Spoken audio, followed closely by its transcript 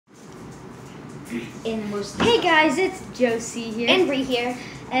in most. Hey guys, it's Josie here. And Brie here.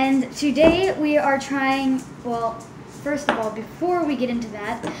 And today we are trying, well, first of all, before we get into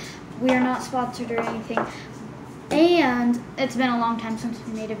that, we are not sponsored or anything. And it's been a long time since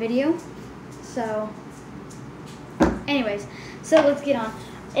we made a video. So, anyways, so let's get on.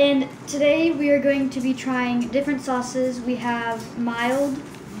 And today we are going to be trying different sauces. We have mild,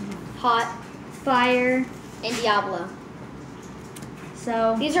 Hot, fire, and Diablo.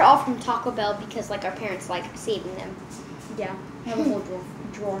 So These are all from Taco Bell because like our parents like saving them. yeah, I have a whole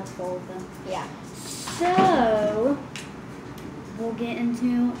drawer full of them. Yeah. So we'll get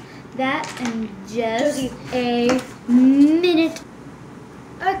into that in just Josie. a minute.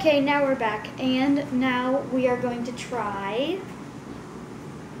 Okay, now we're back, and now we are going to try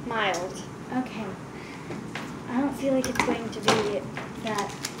Mild. Okay. I don't feel like it's going to be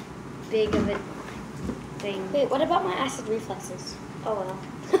that big of a thing. Wait, what about my acid reflexes? Oh well.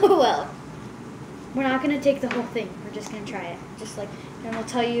 Oh well. We're not going to take the whole thing. We're just going to try it. Just like, And we'll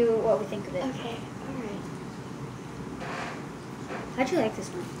tell you what we think of it. okay, alright. How'd you like this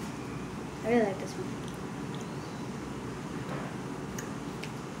one? I really like this one.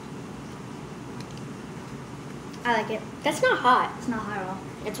 I like it. That's not hot. It's not hot at all.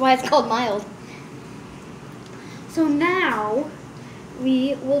 That's why it's called mild. So now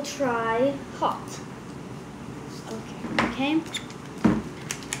we will try hot. Okay.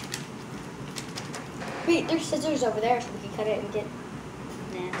 Wait, there's scissors over there so we can cut it and get.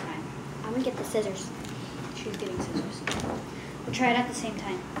 Nah, it's fine. I'm gonna get the scissors. She's getting scissors. We'll try it at the same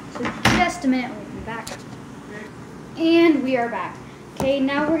time. So just a minute, we'll be back. And we are back. Okay,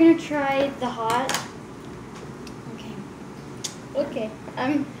 now we're gonna try the hot. Okay.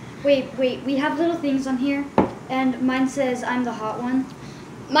 Wait. We have little things on here, and mine says I'm the hot one.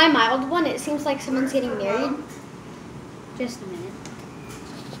 My mild one, it seems like someone's getting married. Just a minute.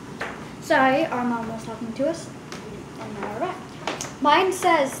 Sorry, our mom was talking to us, and now we're back. Mine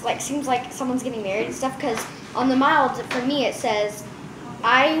says, like, seems like someone's getting married and stuff, because on the mild, for me, it says,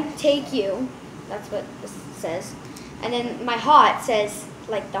 I take you. That's what this says. And then my hot says,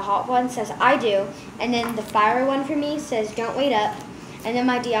 like, the hot one says, I do. And then the fire one for me says, don't wait up. And then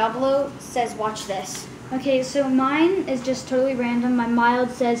my Diablo says, watch this. Okay, so mine is just totally random. My mild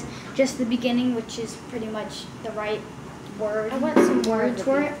says just the beginning, which is pretty much the right word. I want some words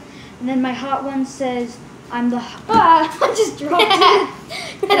for it. And then my hot one says, I'm the I just dropped it.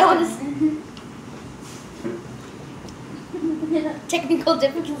 I don't want to. Technical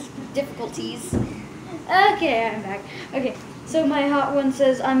difficulties. Okay, I'm back. Okay, so my hot one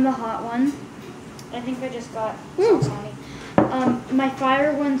says I'm the hot one. I think I just got sauce on me. My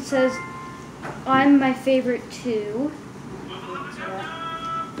fire one says I'm my favorite too.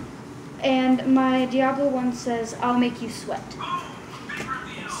 And my Diablo one says I'll make you sweat.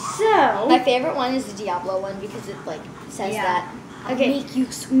 So My favorite one is the Diablo one because it like says that. Okay. Make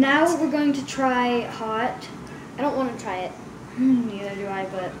you sweat. Now we're going to try hot. I don't want to try it. Neither do I,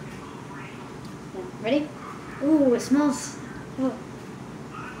 but yeah. Ready? Ooh, it smells. Oh.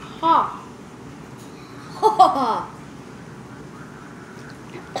 Ha. Ha.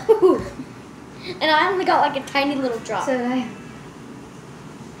 And I only got like a tiny little drop. So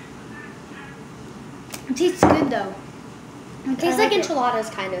it tastes good though. It tastes like enchiladas,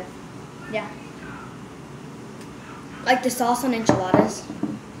 kind of. Yeah. Like the sauce on enchiladas.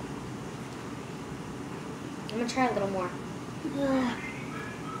 I'm gonna try a little more.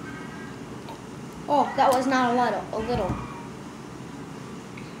 Oh, that was not a little.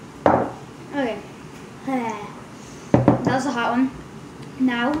 Okay. That was a hot one.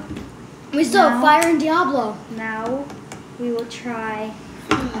 Now We still have fire and Diablo. Now we will try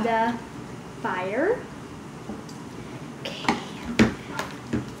the fire. Okay.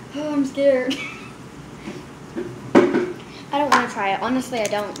 Oh, I'm scared. I don't want to try it. Honestly, I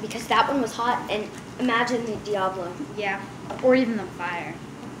don't because that one was hot. And imagine the Diablo. Yeah. Or even the fire.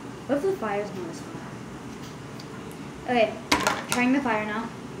 What if the fire's not as hot? Okay. Trying the fire now.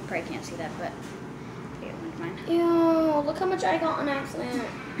 You probably can't see that, but okay, never mind. Ew, look how much I got on accident.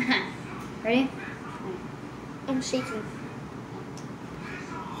 Ready? I'm shaking.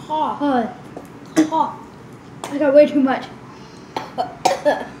 Oh. Oh. I got way too much.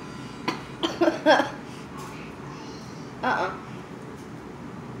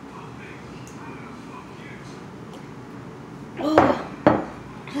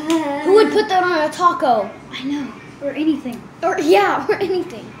 Who would put that on a taco? I know. Or anything. Or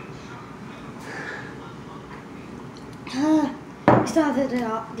anything. We still have the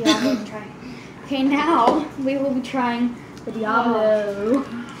Diablo to try. Okay, now we will be trying the Diablo.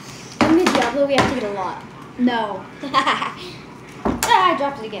 In the Diablo, we have to get a lot. No. I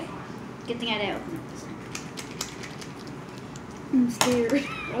dropped it again. Good thing I didn't open it this time. I'm scared.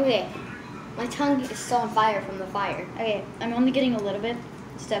 Okay. My tongue is still on fire from the fire. Okay, I'm only getting a little bit.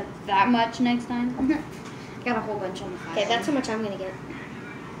 Instead of that much next time. Got a whole bunch on the fire. Okay, that's how much I'm gonna get.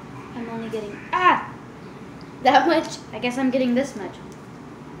 I'm only getting That much? I guess I'm getting this much.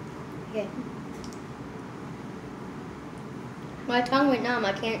 Okay. My tongue went numb.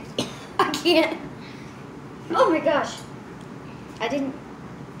 I can't. I can't. Oh my gosh. I didn't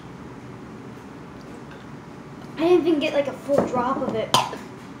even get like a full drop of it. I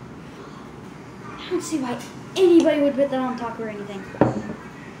don't see why anybody would put that on top or anything.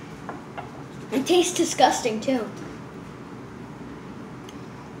 It tastes disgusting too.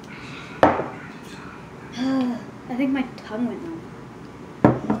 I think my tongue went numb.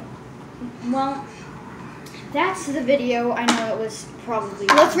 Well, that's the video. I know it was probably.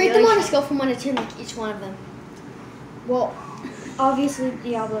 Let's rate them really on a scale from 1 to 10, like each one of them. Well, obviously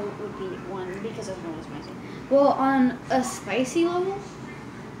Diablo would be 1 because it's not as spicy. Well, on a spicy level,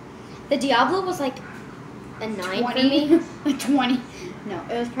 The Diablo was like a 9 for 20. me. A 20. No,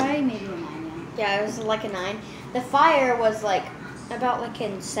 it was probably maybe a 9. Yeah, it was like a 9. The fire was like about like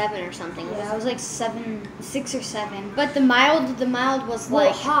in 7 or something. Yeah, it was like 6 or 7. But the mild was Well,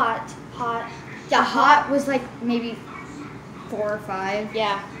 like hot. Yeah, Hot was like maybe 4 or 5.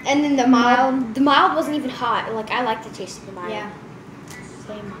 Yeah, and then the mild wasn't even hot. Like I like the taste of the mild. Yeah.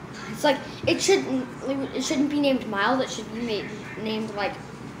 Same. It's like it shouldn't be named mild. It should be named like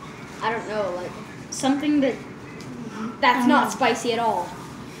I don't know, like Something that's not spicy at all.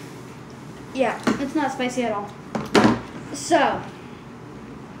 Yeah, it's not spicy at all. So,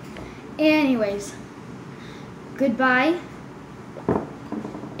 anyways, goodbye.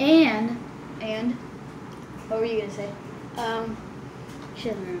 And what were you gonna say? She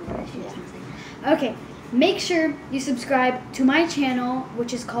doesn't remember what she was gonna say. Okay, make sure you subscribe to my channel,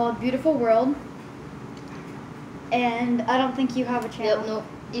 which is called Beautiful World. And I don't think you have a channel. Nope.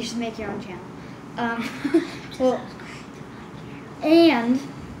 You should make your own channel. Well, and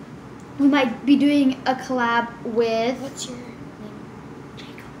we might be doing a collab with What's your name?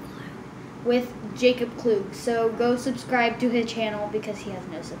 with Jacob Klug. So go subscribe to his channel because he has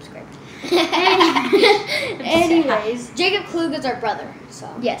no subscribers. Anyways, Jacob Klug is our brother. So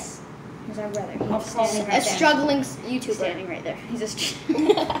yes, he's our brother. He's standing a right there. struggling He's YouTuber. standing right there. He's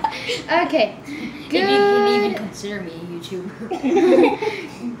okay. He didn't even consider me a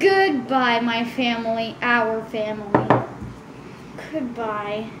YouTuber. Goodbye, my family, our family.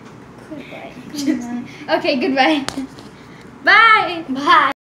 Goodbye. Goodbye. Okay, goodbye. Bye. Bye.